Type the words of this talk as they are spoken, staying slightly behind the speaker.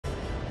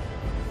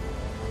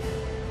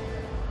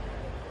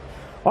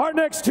Our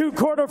next two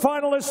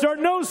quarterfinalists are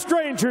no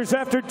strangers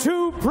after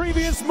two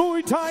previous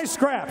Muay Thai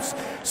scraps,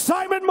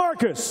 Simon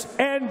Marcus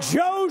and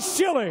Joe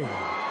Schilling.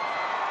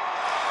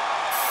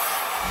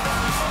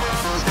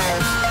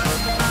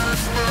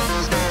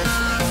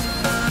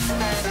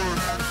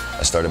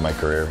 I started my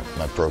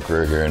pro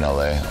career here in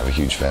LA. I have a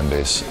huge fan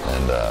base,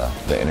 and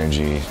the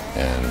energy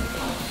and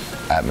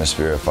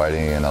atmosphere of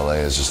fighting in LA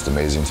is just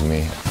amazing to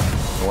me.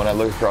 When I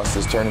look across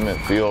this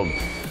tournament field,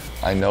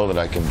 I know that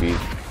I can beat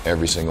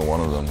every single one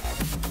of them.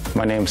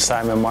 My name's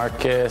Simon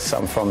Marcus.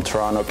 I'm from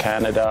Toronto,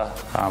 Canada.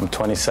 I'm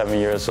 27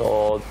 years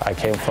old. I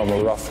came from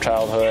a rough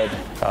childhood.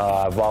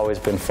 I've always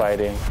been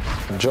fighting.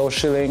 Joe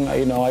Schilling,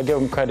 I give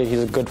him credit.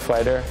 He's a good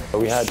fighter.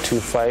 We had two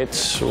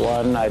fights.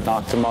 One, I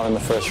knocked him out in the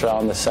first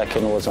round. The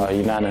second was a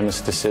unanimous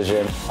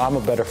decision. I'm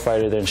a better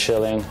fighter than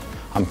Schilling.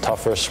 I'm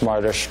tougher,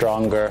 smarter,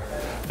 stronger,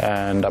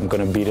 and I'm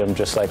going to beat him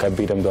just like I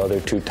beat him the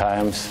other two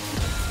times.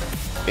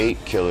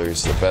 8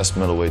 killers, the best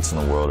middleweights in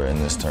the world, are in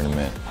this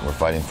tournament. We're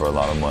fighting for a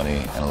lot of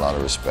money and a lot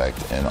of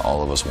respect, and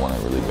all of us want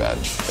it really bad.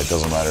 It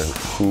doesn't matter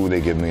who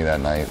they give me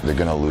that night, they're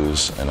gonna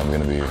lose, and I'm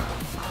gonna be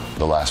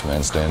the last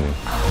man standing.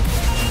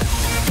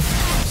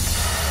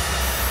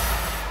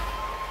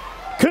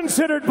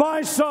 Considered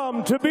by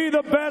some to be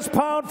the best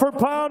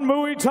pound-for-pound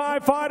Muay Thai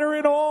fighter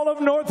in all of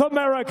North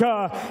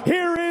America,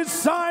 here is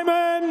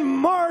Simon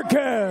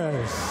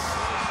Marcus.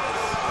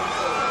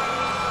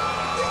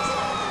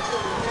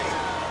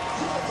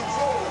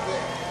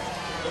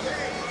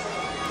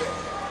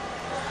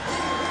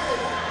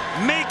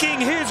 Making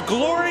his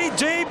glory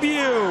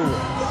debut,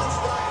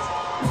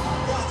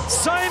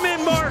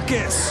 Simon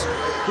Marcus,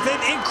 with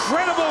an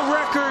incredible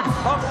record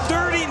of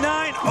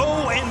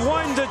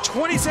 39-0-1, the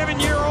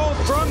 27-year-old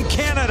from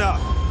Canada.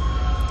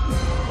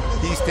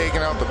 He's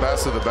taken out the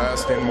best of the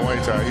best in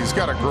Muay Thai. He's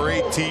got a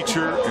great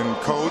teacher and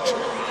coach,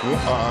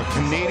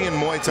 Canadian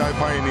Muay Thai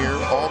pioneer,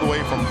 all the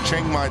way from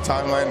Chiang Mai,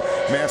 Thailand,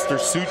 Master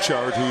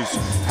Suchard, who's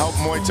helped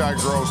Muay Thai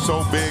grow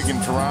so big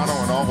in Toronto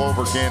and all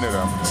over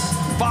Canada.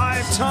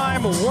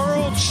 5-time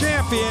world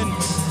champion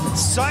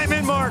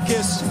Simon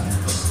Marcus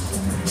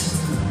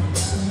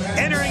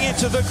entering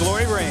into the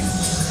glory ring.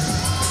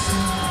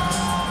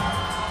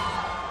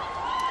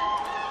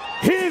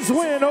 His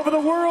win over the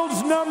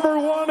world's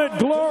 #1 at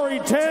Glory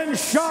 10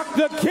 shocked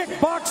the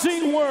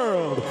kickboxing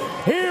world.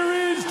 Here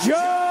is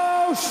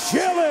Joe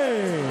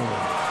Schilling.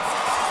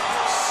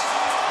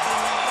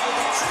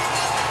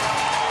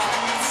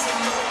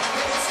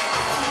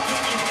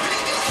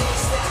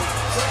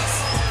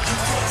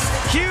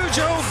 Huge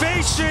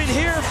ovation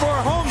here for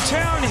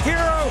hometown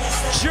hero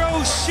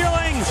Joe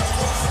Schilling.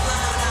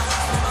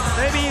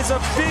 Maybe he's a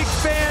big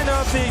fan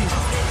of the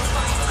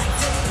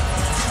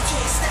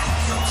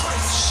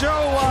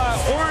show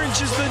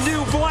Orange is the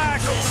New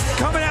Black,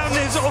 coming out in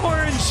his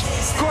orange,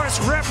 of course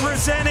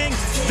representing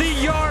the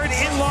Yard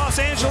in Los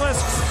Angeles.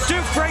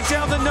 Duke, break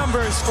down the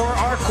numbers for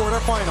our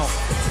quarterfinal.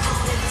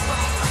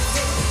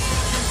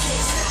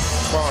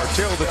 Well, our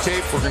tail of the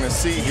tape we're going to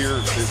see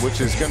here,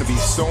 which is going to be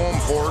so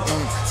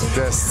important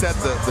to set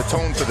the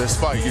tone for this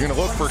fight. You're going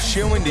to look for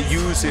Schilling to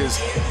use his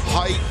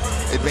height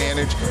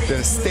advantage,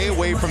 then stay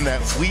away from that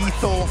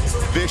lethal,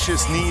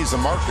 vicious knees of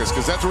Marcus,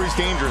 because that's where he's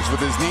dangerous with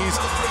his knees,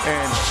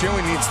 and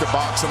Schilling needs to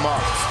box him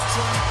up.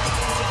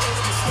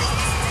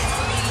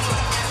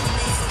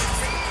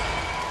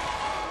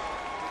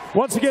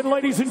 Once again,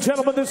 ladies and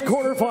gentlemen, this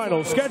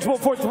quarterfinal scheduled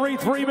for 3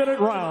 3-minute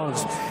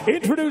rounds.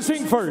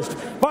 Introducing first,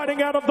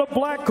 fighting out of the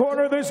black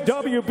corner, this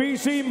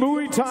WBC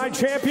Muay Thai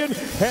champion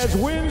has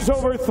wins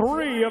over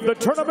 3 of the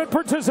tournament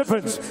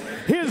participants.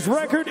 His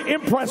record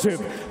impressive: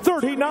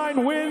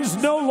 39 wins,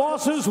 no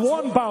losses,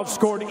 1 bout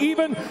scored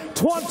even,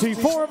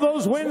 24 of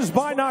those wins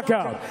by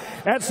knockout.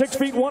 At 6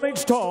 feet 1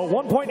 inch tall,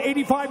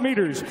 1.85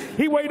 meters,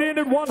 he weighed in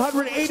at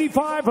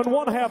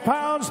 185.5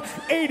 pounds,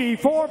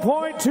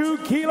 84.2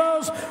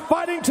 kilos,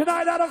 fighting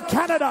tonight out of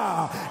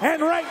Canada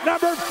and ranked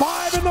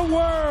 #5 in the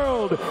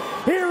world.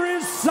 Here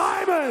is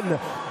Simon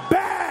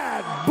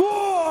 "Bad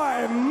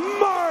Boy"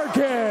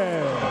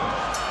 Marcus.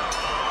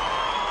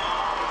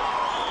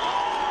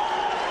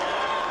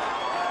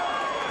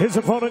 His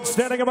opponent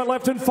standing on my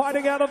left and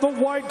fighting out of the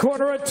white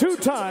corner, a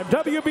 2-time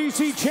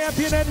WBC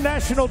champion and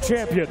national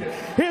champion.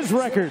 His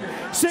record,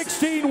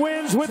 16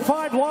 wins with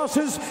 5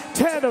 losses,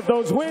 10 of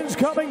those wins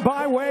coming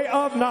by way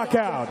of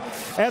knockout.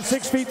 At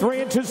 6 feet 3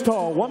 inches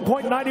tall,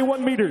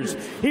 1.91 meters,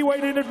 he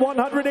weighed in at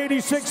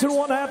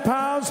 186.5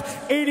 pounds,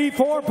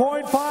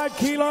 84.5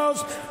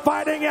 kilos,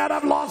 fighting out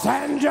of Los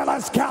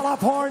Angeles,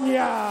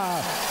 California.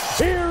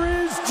 Here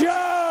is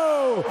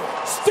Joe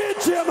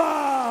 "Stitch Him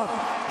Up"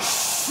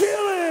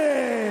 Schilling.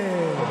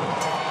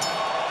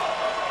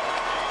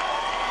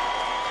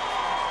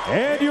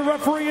 And your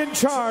referee in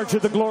charge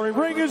of the glory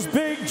ring is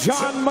Big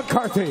John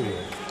McCarthy.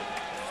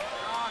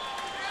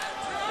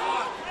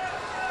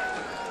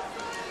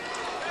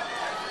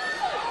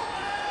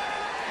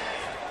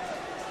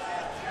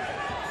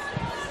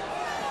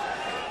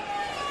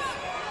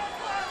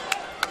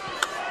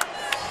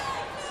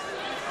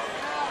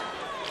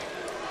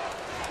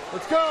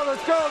 Let's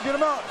go, get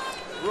him out.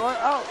 Right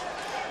out.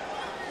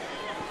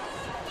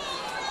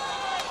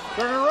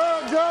 Turn it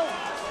around, Joe.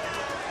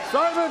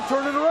 Simon,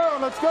 turn it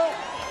around. Let's go.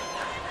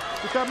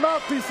 Get that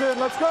mouthpiece in.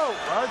 Let's go.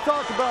 I already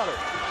talked about it.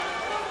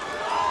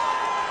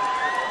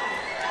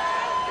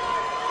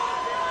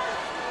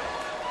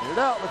 Get it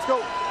out. Let's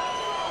go.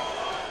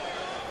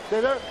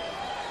 Stay there.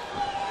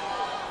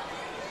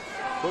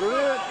 Put it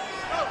in.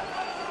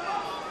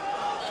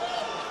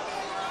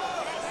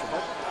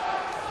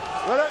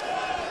 Ready?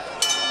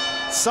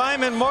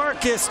 Simon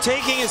Marcus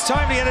taking his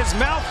time to get his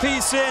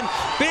mouthpiece in.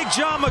 Big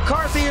John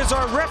McCarthy is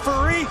our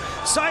referee.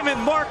 Simon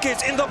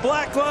Marcus in the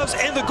black gloves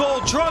and the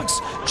gold trunks.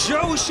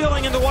 Joe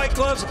Schilling in the white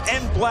gloves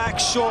and black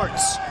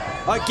shorts.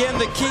 Again,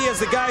 the key, as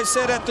the guy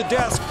said at the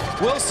desk,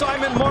 will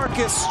Simon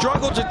Marcus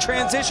struggle to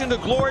transition to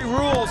Glory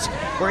Rules,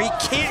 where he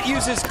can't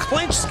use his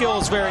clinch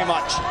skills very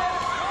much?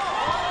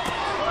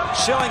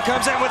 Schilling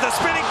comes in with a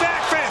spinning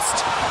back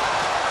fist.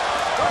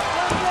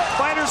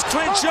 Fighters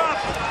clinch up.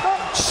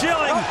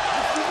 Schilling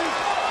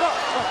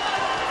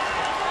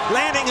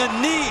landing a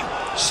knee.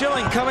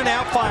 Schilling coming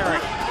out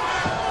firing.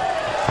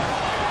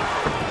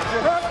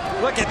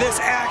 Look at this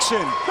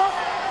action.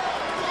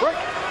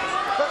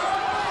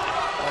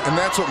 And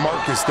that's what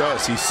Marcus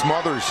does. He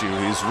smothers you.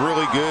 He's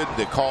really good.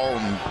 They call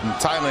him in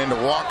Thailand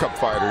a walk-up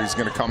fighter. He's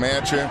going to come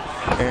at you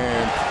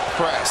and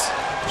press.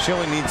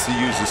 Schilling needs to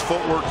use his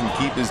footwork and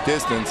keep his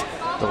distance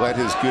to let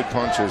his good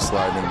punches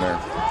slide in there.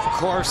 Of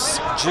course,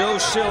 Joe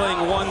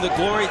Schilling won the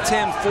Glory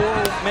 10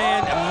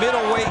 four-man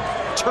middleweight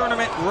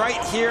tournament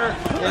right here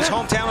in his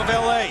hometown of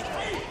LA.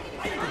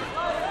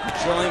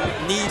 Schilling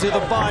knee to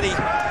the body.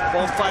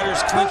 Both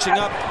fighters clinching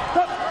up.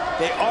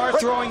 They are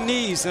throwing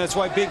knees, and that's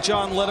why Big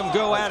John let him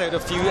go at it a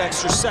few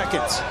extra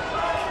seconds.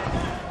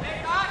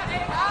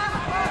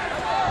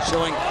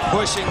 Schilling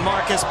pushing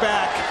Marcus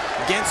back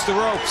against the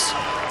ropes.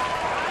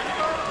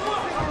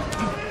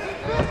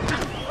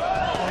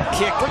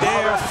 Kick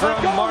there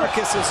from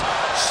Marcus as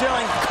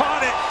Schilling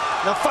caught it.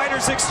 The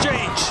fighters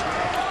exchange.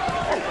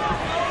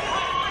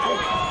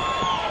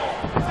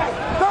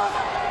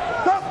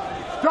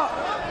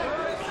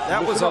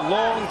 That was a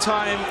long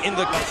time in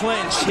the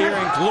clinch here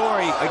in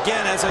Glory.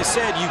 Again, as I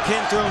said, you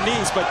can throw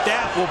knees, but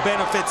that will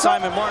benefit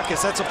Simon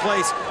Marcus. That's a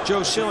place Joe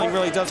Schilling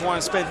really doesn't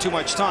want to spend too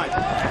much time.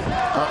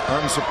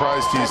 I'm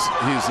surprised he's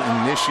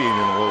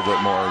initiating a little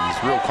bit more. He's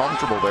real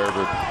comfortable there,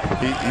 but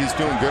he's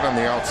doing good on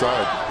the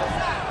outside.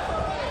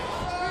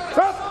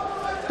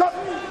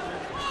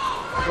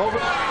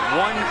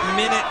 1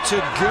 minute to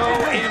go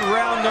in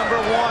round number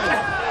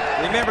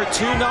 1. Remember,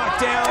 2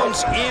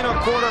 knockdowns in a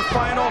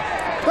quarterfinal.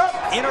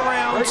 In a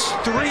round,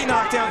 3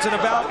 knockdowns in a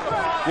bout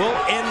will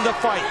end the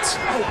fight.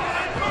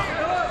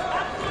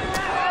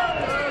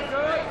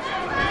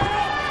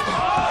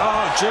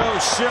 Oh, Joe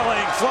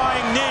Schilling,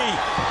 flying knee,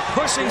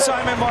 pushing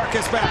Simon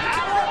Marcus back.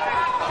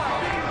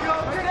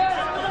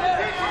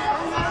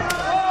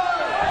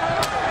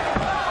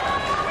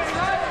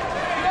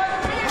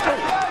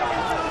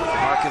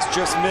 Marcus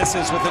just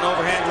misses with an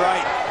overhand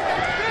right.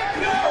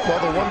 Well,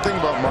 the one thing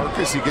about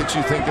Marcus, he gets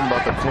you thinking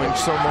about the clinch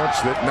so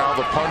much that now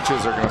the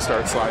punches are going to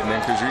start sliding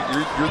in because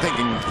you're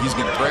thinking he's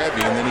going to grab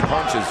you and then he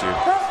punches you.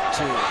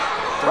 2,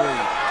 3,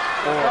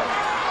 4.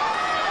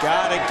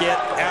 Gotta get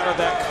out of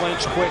that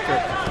clinch quicker.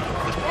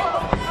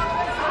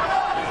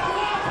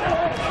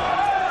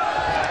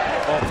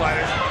 Both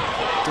fighters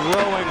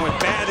throwing with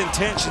bad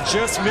intention,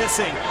 just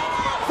missing.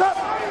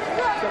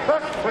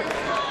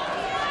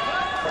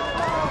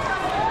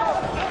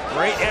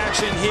 Great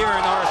action here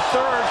in our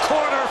 3rd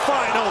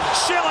quarterfinal.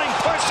 Schilling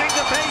pushing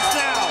the pace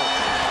now.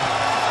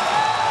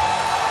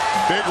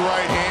 Big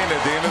right hand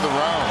at the end of the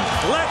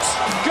round. Let's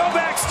go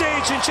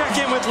backstage and check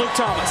in with Luke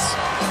Thomas.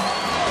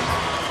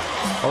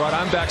 All right,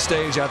 I'm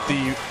backstage at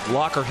the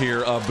locker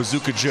here of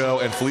Bazooka Joe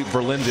and Philippe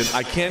Verlinden.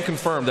 I can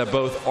confirm that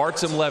both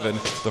Artem Levin,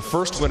 the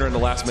first winner in the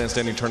Last Man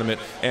Standing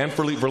tournament, and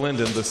Philippe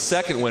Verlinden, the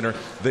second winner,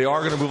 they are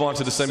going to move on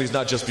to the semis,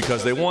 not just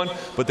because they won,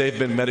 but they've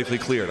been medically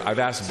cleared. I've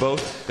asked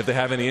both if they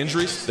have any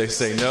injuries. They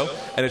say no.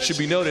 And it should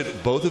be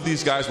noted, both of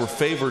these guys were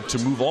favored to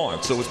move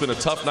on. So it's been a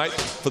tough night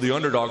for the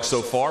underdogs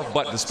so far,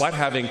 but despite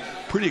having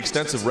pretty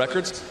extensive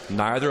records,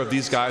 neither of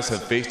these guys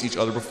have faced each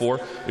other before.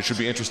 It should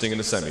be interesting in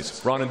the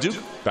semis. Ron and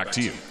Duke, back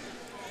to you.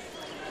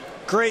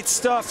 Great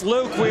stuff,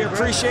 Luke. We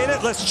appreciate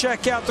it. Let's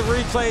check out the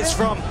replays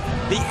from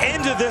the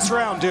end of this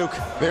round, Duke.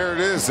 There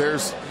it is.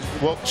 There's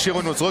what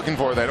Schilling was looking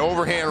for, that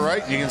overhand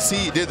right. You can see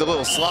he did the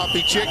little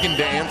sloppy chicken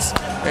dance,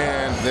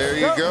 and there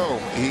you go.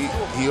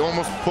 He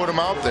almost put him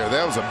out there.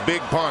 That was a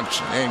big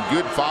punch and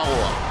good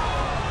follow-up.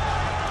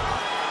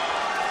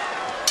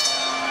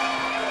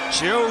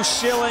 Joe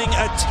Schilling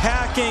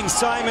attacking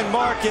Simon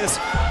Marcus.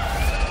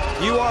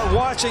 You are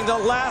watching the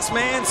Last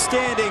Man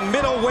Standing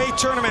middleweight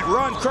tournament.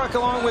 Ron Kruk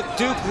along with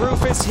Duke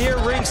Rufus here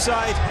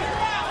ringside.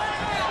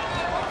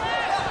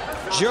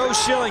 Joe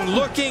Schilling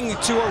looking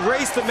to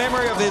erase the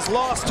memory of his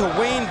loss to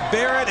Wayne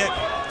Barrett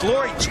at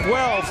Glory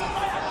 12.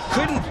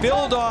 Couldn't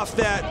build off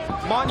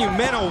that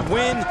monumental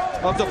win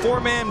of the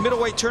 4-man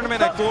middleweight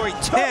tournament at Glory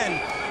 10.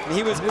 And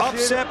he was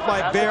upset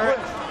by Barrett.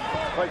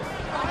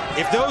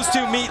 If those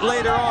two meet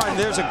later on,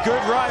 there's a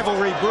good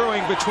rivalry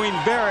brewing between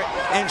Barrett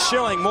and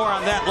Schilling. More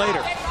on that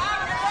later.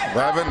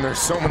 Levin, there's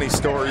so many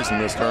stories in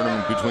this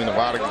tournament between a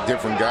lot of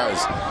different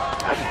guys.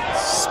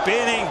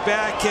 Spinning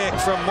back kick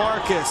from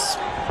Marcus.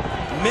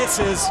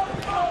 Misses.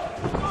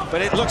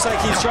 But it looks like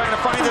he's trying to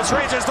find this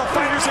range as the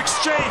fighters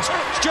exchange.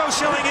 Joe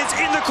Schilling is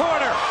in the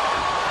corner.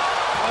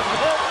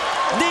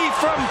 Knee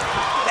from,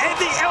 and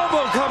the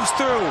elbow comes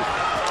through.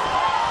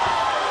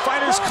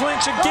 Fighters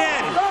clinch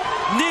again.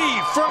 Knee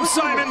from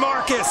Simon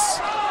Marcus.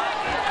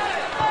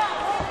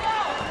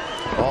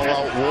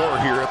 All-out war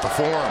here at the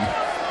Forum.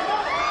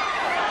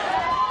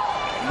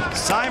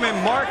 Simon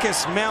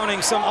Marcus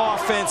mounting some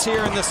offense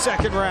here in the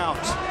second round.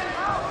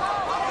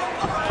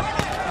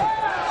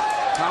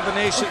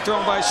 Combination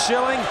thrown by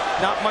Schilling,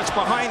 not much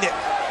behind it.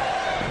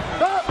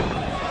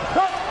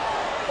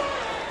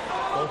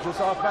 Don't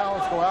just off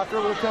balance, go after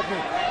it with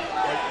technique.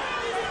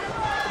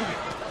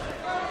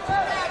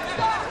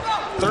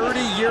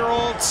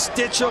 30-year-old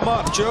stitch him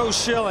up, Joe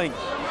Schilling.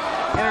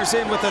 Enters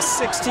in with a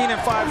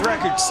 16-5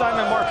 record.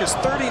 Simon Marcus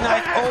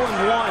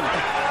 39-0-1.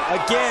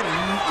 Again,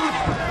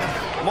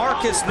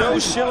 Marcus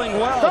knows Schilling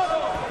well.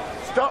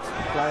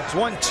 He's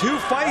won 2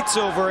 fights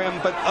over him,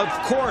 but of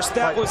course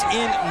that was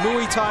in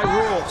Muay Thai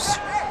rules.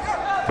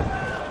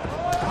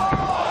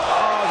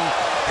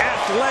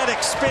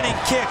 Athletic spinning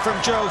kick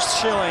from Joe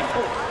Schilling.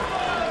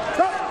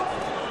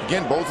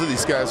 Again, both of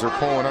these guys are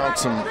pulling out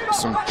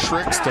some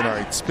tricks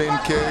tonight, spin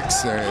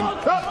kicks and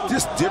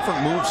just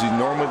different moves you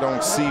normally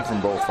don't see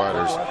from both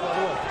fighters.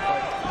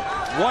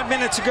 1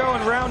 minute to go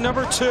in round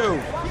number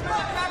 2.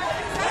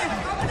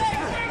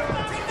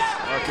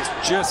 Marcus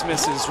just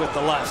misses with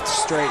the left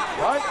straight.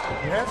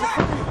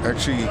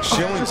 Actually,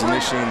 Schilling's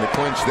initiating the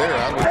clinch there.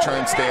 I would try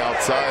and stay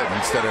outside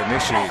instead of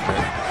initiating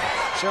it.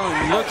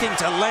 Schilling looking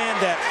to land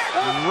that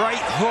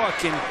right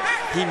hook, and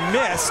he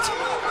missed.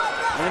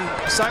 And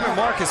Simon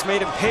Marcus made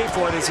him pay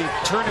for it as he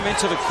turned him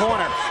into the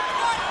corner.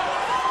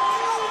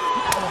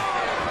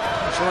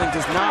 Schilling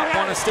does not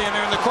want to stand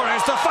there in the corner.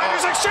 As the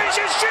fighters exchange,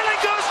 and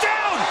Schilling goes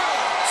down!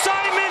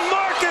 Simon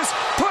Marcus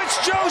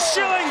puts Joe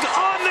Schilling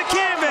on the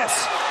canvas.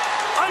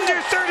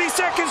 Under 30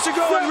 seconds to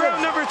go in round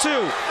number 2.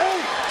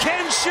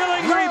 Can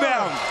Schilling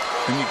rebound?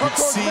 And you could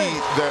see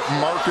that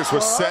Marcus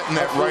was setting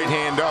that right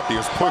hand up. He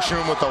was pushing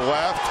him with the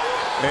left,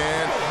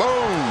 and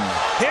boom!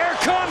 Here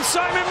comes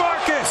Simon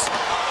Marcus.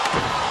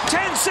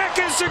 10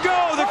 seconds to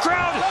go. The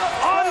crowd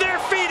on their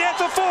feet at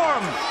the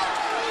Forum.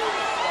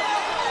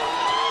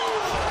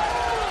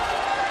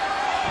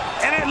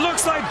 And it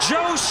looks like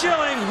Joe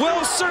Schilling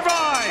will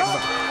survive.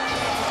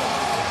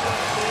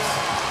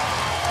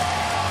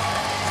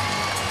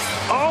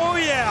 Oh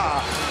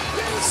yeah.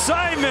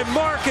 Simon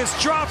Marcus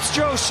drops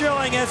Joe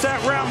Schilling as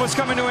that round was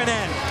coming to an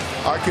end.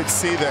 I could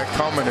see that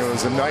coming. It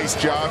was a nice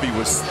job. He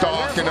was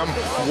stalking him,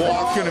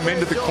 walking him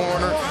into the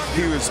corner.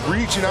 He was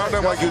reaching out to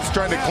him like he was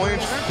trying to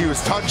clinch. He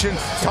was touching,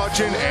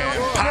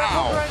 and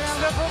pow!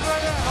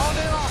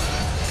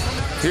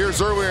 Here's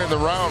earlier in the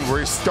round where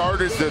he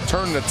started to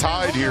turn the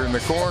tide here in the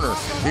corner.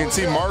 You can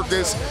see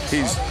Marcus,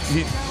 he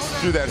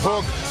threw that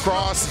hook,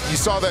 cross. You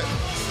saw that.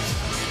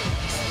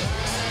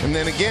 And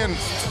then again,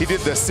 he did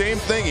the same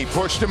thing. He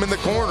pushed him in the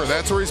corner.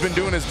 That's where he's been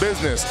doing his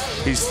business.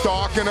 He's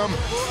stalking him,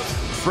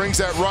 brings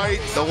that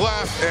right, the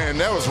left, and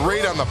that was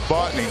right on the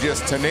button. He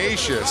just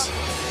tenacious.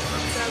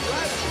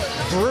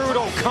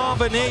 Brutal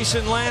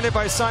combination landed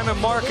by Simon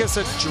Marcus.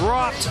 It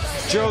dropped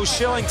Joe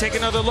Schilling. Take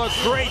another look.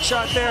 Great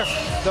shot there.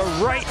 The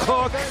right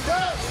hook.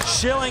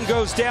 Schilling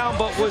goes down,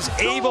 but was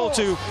able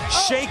to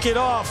shake it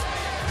off.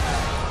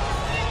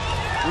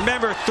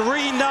 Remember,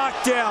 3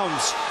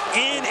 knockdowns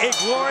in a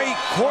Glory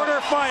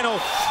quarterfinal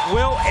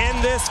will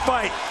end this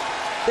fight.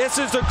 This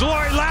is the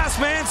Glory Last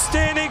Man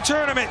Standing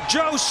tournament.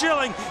 Joe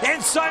Schilling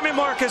and Simon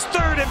Marcus,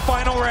 3rd and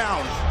final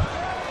round.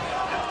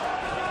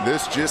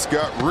 This just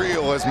got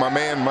real, as my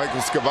man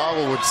Michael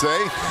Scavallo would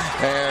say,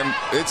 and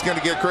it's going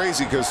to get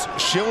crazy because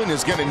Schilling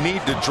is going to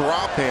need to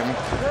drop him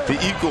to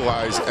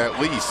equalize at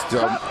least.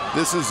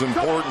 This is the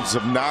importance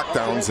of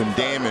knockdowns and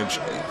damage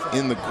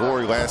in the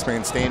Glory Last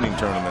Man Standing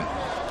tournament.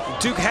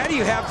 Duke, how do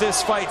you have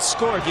this fight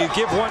scored? Do you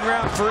give 1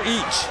 round for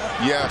each?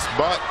 Yes,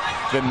 but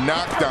the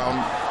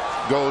knockdown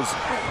goes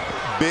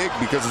big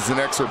because it's an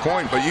extra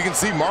point. But you can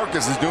see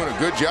Marcus is doing a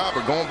good job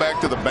of going back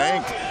to the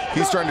bank.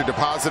 He's trying to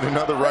deposit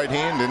another right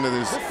hand into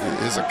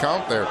his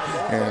account there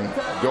and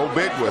go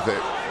big with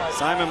it.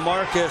 Simon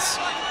Marcus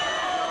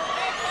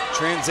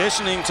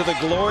transitioning to the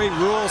Glory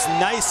rules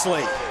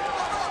nicely.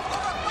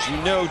 As you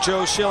know,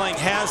 Joe Schilling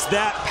has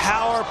that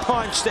power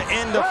punch to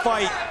end the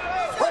fight.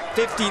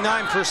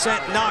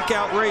 59%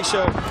 knockout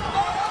ratio.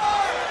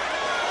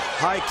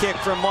 High kick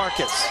from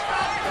Marcus.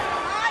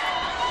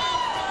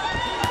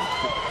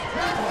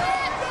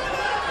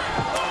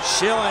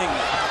 Schilling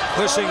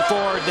pushing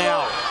forward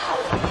now.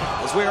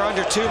 As we are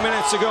under 2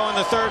 minutes to go in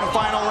the 3rd and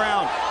final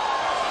round.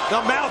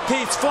 The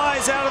mouthpiece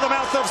flies out of the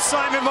mouth of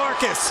Simon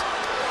Marcus.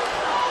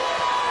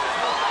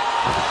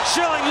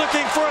 Schilling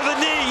looking for the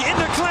knee. In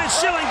the clinch,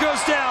 Schilling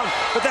goes down,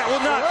 but that will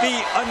not be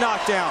a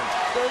knockdown.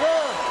 Stay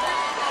there.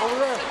 Over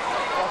there.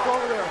 Walk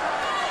over there.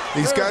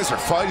 These guys are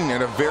fighting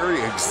at a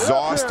very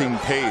exhausting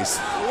pace.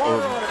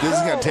 This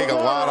is going to take a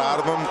lot out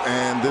of them,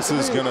 and this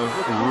is going to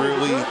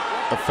really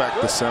affect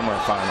the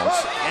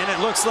semifinals. And it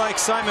looks like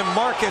Simon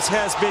Marcus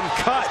has been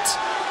cut.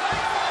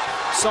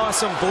 Saw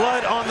some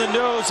blood on the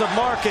nose of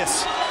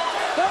Marcus.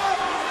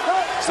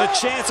 It's the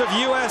chance of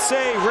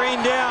USA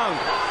rain down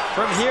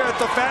from here at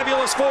the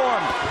Fabulous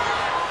Forum.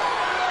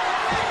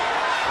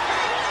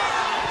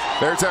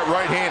 There's that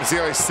right hand. See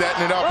how he's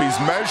setting it up? He's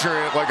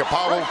measuring it like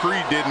Apollo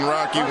Creed did in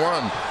Rocky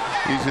I.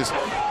 He's just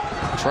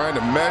trying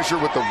to measure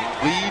with the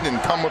lead and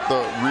come with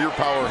the rear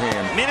power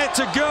hand. Minute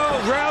to go,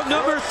 round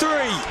number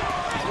 3.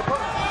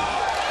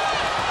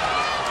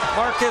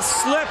 Marcus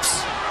slips.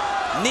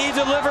 Knee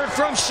delivered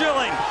from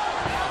Schilling.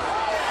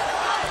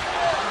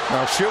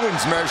 Now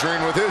Schilling's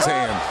measuring with his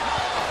hand.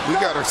 We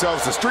got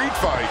ourselves a street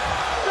fight.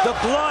 The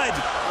blood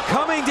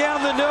coming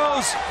down the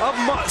nose of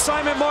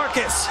Simon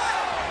Marcus.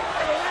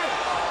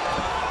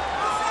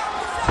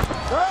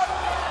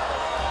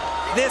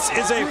 This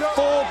is a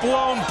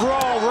full-blown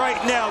brawl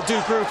right now,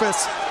 Duke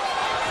Rufus.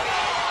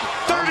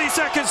 30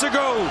 seconds to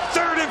go,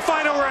 third and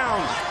final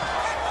round.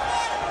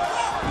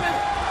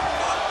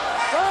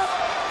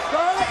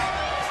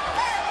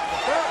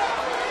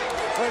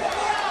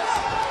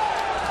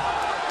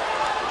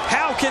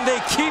 How can they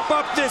keep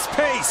up this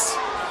pace?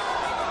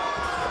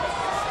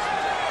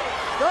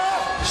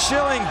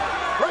 Schilling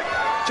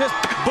just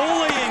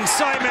bullying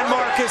Simon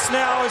Marcus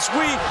now as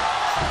we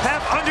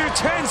have under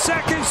 10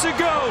 seconds to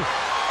go.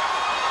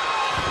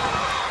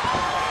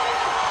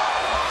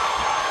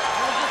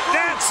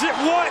 That's it,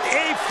 what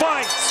a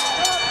fight.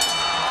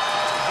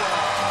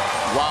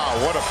 Wow,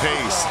 what a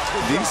pace.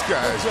 These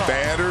guys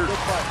battered,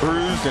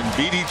 bruised, and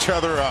beat each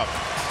other up.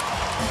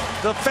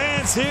 The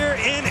fans here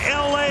in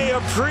LA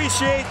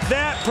appreciate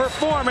that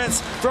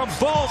performance from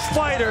both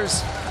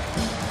fighters.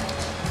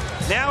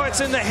 Now it's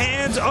in the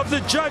hands of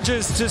the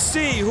judges to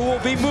see who will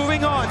be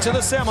moving on to the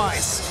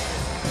semis.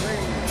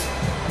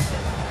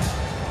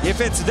 If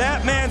it's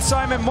that man,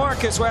 Simon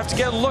Marcus, we'll have to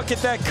get a look at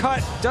that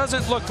cut.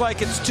 Doesn't look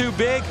like it's too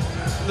big.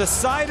 The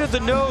side of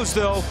the nose,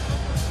 though.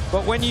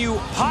 But when you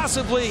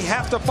possibly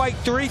have to fight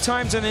 3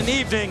 times in an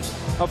evening,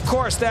 of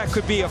course, that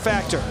could be a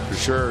factor. For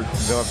sure.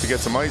 They'll have to get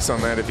some ice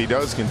on that if he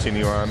does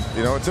continue on.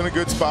 You know, it's in a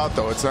good spot,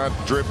 though. It's not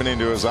dripping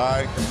into his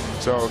eye.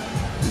 So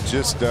it's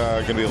just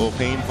going to be a little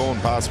painful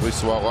and possibly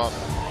swell up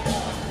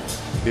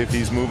if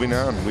he's moving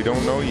on. We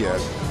don't know yet.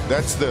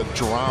 That's the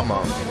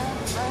drama.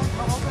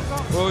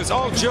 Well, it was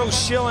all Joe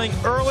Schilling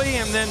early,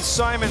 and then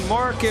Simon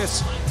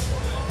Marcus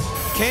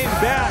came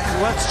back.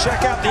 Let's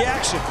check out the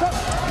action.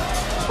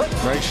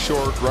 Nice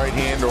short right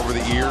hand over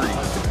the ear. He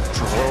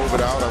drove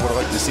it out. I would have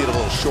liked to see it a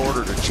little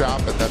shorter to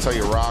chop it. That's how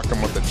you rock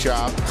him with the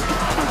chop.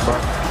 But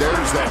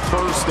there's that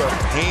burst of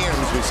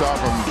hands we saw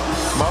from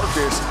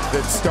Marcus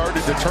that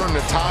started to turn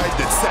the tide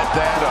that set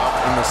that up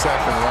in the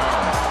second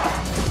round.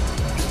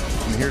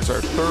 And here's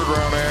our third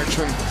round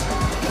action.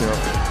 You know,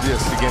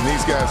 yes, again,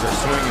 these guys are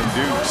swinging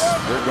dukes.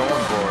 They're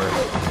going for it.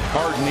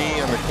 Hard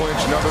knee on the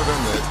clinch, none other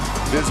than that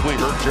visibly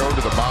hurt Joe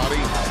to the body.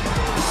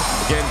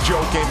 Again,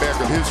 Joe came back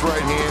with his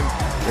right hand.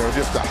 You know,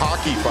 just a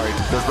hockey fight.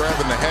 They're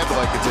grabbing the head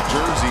like it's a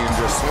jersey and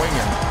just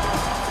swinging.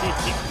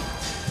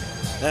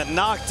 That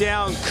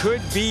knockdown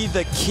could be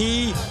the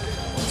key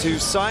to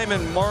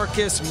Simon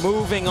Marcus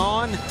moving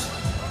on.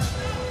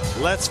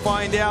 Let's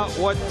find out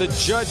what the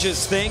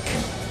judges think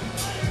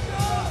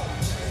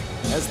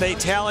as they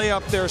tally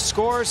up their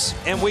scores,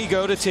 and we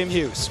go to Tim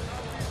Hughes.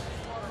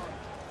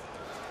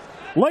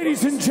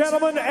 Ladies and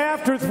gentlemen,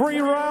 after 3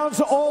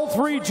 rounds, all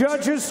 3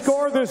 judges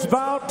score this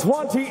bout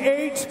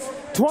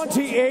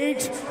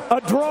 28-28, a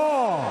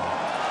draw.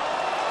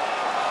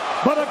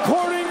 But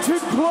according to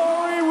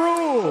Glory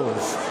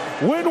rules,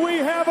 when we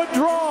have a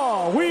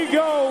draw, we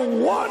go 1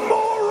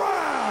 more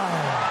round.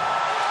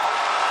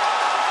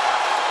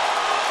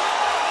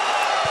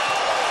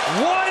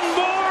 1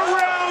 more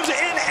round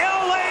and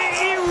LA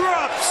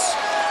erupts.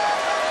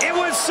 It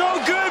was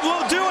so good,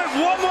 we'll do it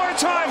one more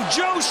time.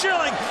 Joe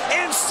Schilling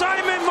and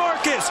Simon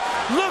Marcus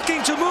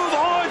looking to move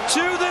on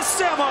to the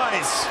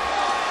semis.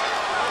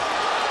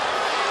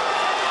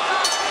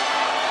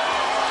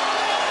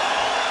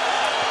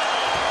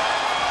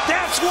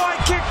 That's why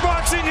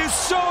kickboxing is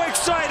so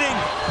exciting.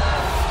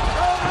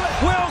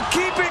 We'll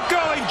keep it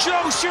going.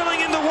 Joe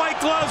Schilling in the white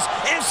gloves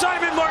and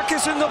Simon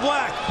Marcus in the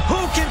black.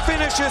 Who can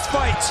finish this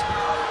fight?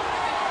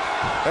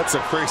 That's the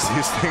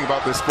craziest thing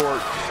about this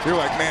sport. You're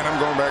like, man, I'm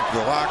going back to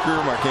the locker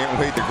room. I can't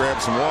wait to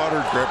grab some water,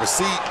 grab a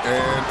seat,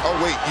 and oh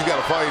wait, you got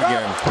to fight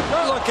again.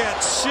 Look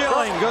at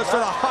Schilling, goes for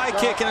the high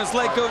kick and his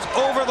leg goes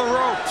over the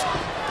rope.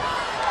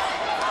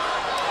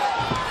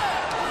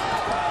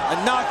 A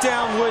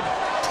knockdown would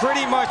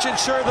pretty much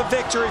ensure the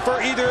victory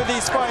for either of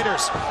these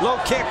fighters.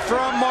 Low kick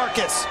from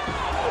Marcus.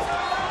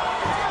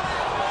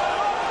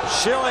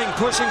 Schilling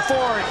pushing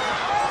forward.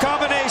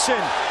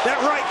 Combination, that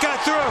right got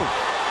through.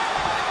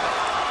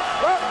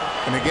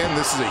 And again,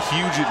 this is a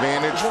huge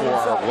advantage for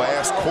our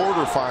last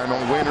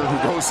quarterfinal winner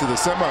who goes to the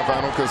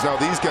semifinal, because now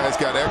these guys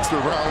got extra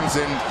rounds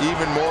and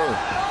even more.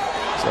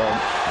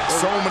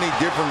 So many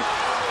different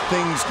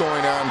things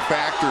going on,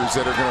 factors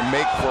that are going to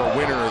make for a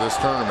winner of this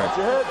tournament.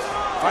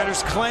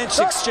 Fighters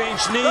clench,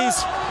 exchange knees.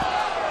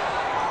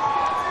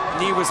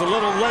 Knee was a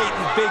little late,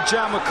 and Big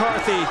John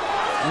McCarthy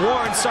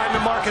warned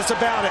Simon Marcus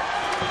about it.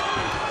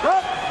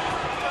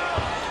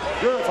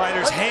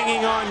 Fighters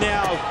hanging on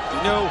now.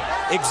 You know,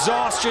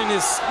 exhaustion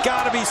has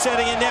got to be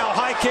setting in now.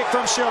 High kick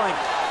from Schilling.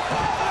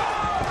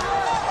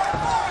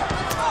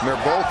 They're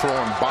both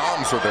throwing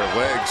bombs with their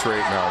legs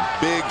right now.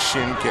 Big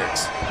shin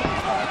kicks.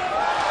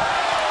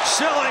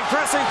 Schilling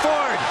pressing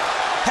forward.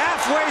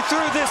 Halfway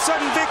through this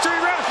sudden victory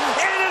round,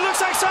 and it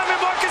looks like Simon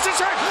Marcus is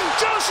hurt.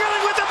 Joe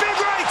Schilling with the big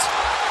right.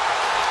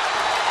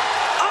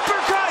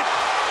 Uppercut.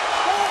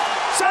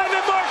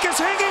 Simon Marcus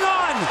hanging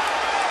on.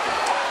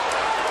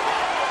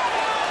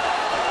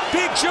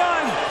 Big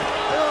John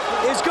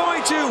is going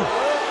to.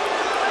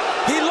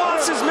 He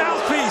lost his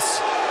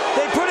mouthpiece.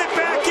 They put it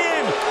back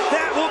in.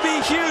 That will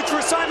be huge for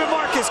Simon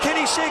Marcus. Can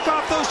he shake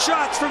off those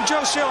shots from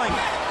Joe Schilling?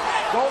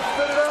 Don't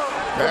spit it out.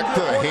 Back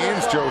to the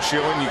hands, Joe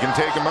Schilling. You can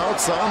take him out,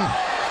 son.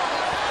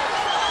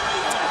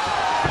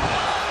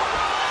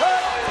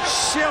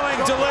 Schilling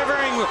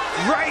delivering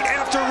right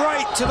after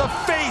right to the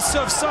face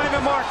of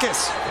Simon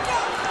Marcus.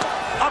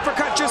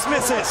 Uppercut just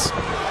misses.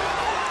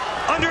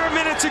 Under a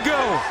minute to go.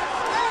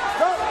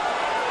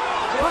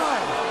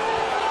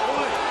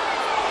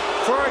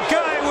 For a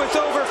guy with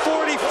over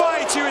 40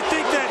 fights, you would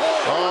think that...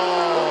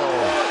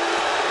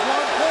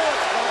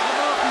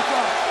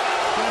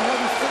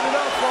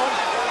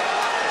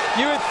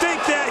 You would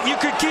think that you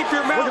could keep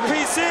your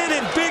mouthpiece in,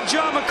 and Big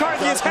John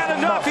McCarthy has had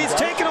enough. He's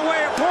taken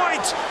away a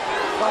point.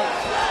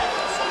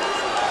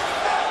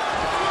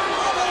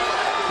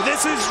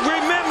 This is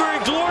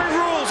remembering glory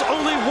rules.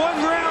 Only one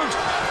round.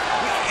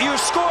 You're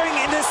scoring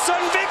in this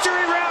sudden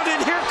victory round,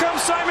 and here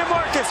comes Simon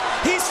Marcus.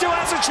 He still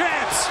has a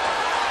chance.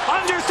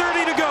 Under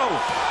 30 to go.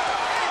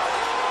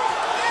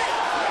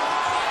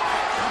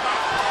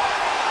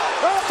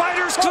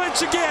 Fighters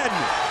clinch again.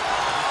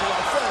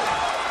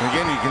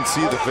 Again, you can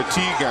see the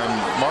fatigue on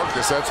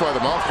Marcus. That's why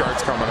the mouth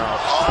guard's coming out.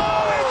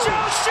 Oh,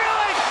 Joe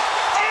Schilling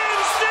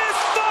ends this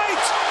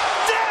fight.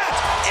 That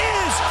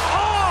is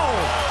all.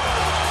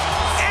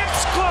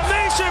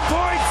 Exclamation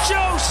point,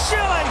 Joe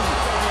Schilling.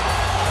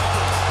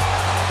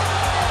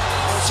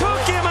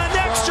 Took him an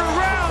extra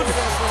round,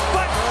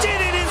 but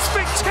did it in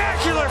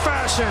spectacular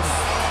fashion.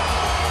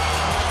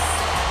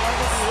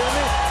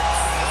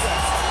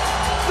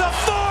 The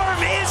form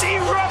is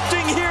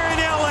erupting here in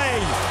LA.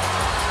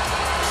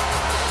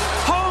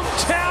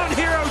 Hometown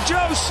hero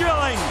Joe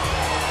Schilling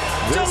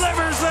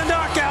delivers the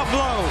knockout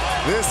blow.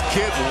 This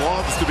kid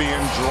loves to be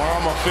in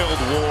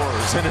drama-filled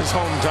wars in his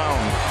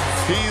hometown.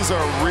 He's a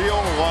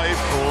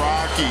real-life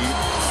Rocky.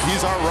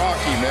 He's our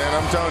Rocky, man,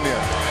 I'm telling you.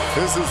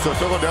 This is the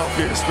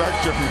Philadelphia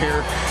Spectrum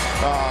here,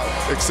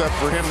 except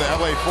for him, the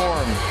LA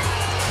Forum.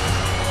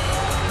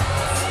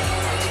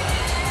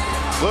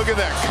 Look at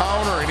that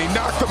counter, and he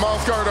knocked the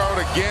mouth guard out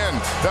again.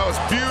 That was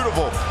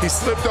beautiful. He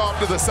slipped off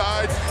to the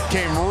side,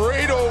 came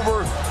right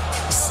over,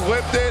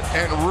 slipped it,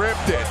 and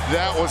ripped it.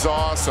 That was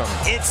awesome.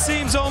 It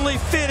seems only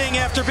fitting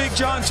after Big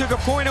John took a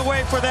point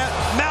away for that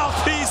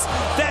mouthpiece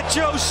that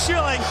Joe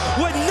Schilling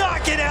would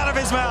not get out of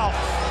his mouth.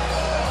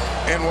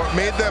 And what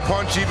made that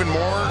punch even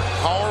more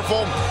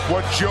powerful,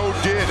 what Joe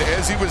did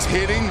as he was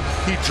hitting,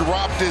 he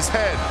dropped his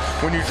head.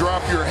 When you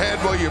drop your head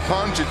while you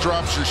punch, it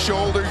drops your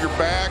shoulder, your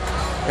back,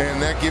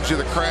 and that gives you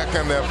the crack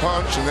on that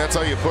punch, and that's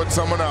how you put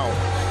someone out.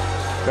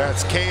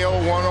 That's KO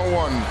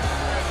 101.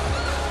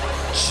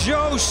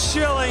 Joe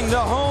Schilling, the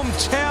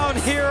hometown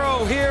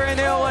hero here in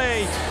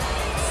LA,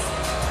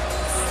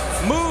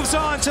 moves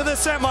on to the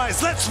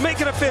semis. Let's make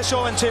it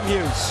official, and Tim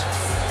Hughes.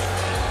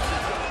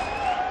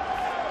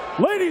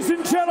 Ladies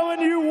and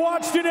gentlemen, you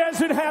watched it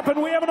as it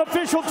happened. We have an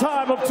official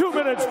time of 2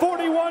 minutes,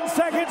 41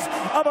 seconds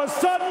of a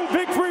sudden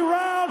victory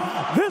round.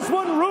 This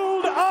one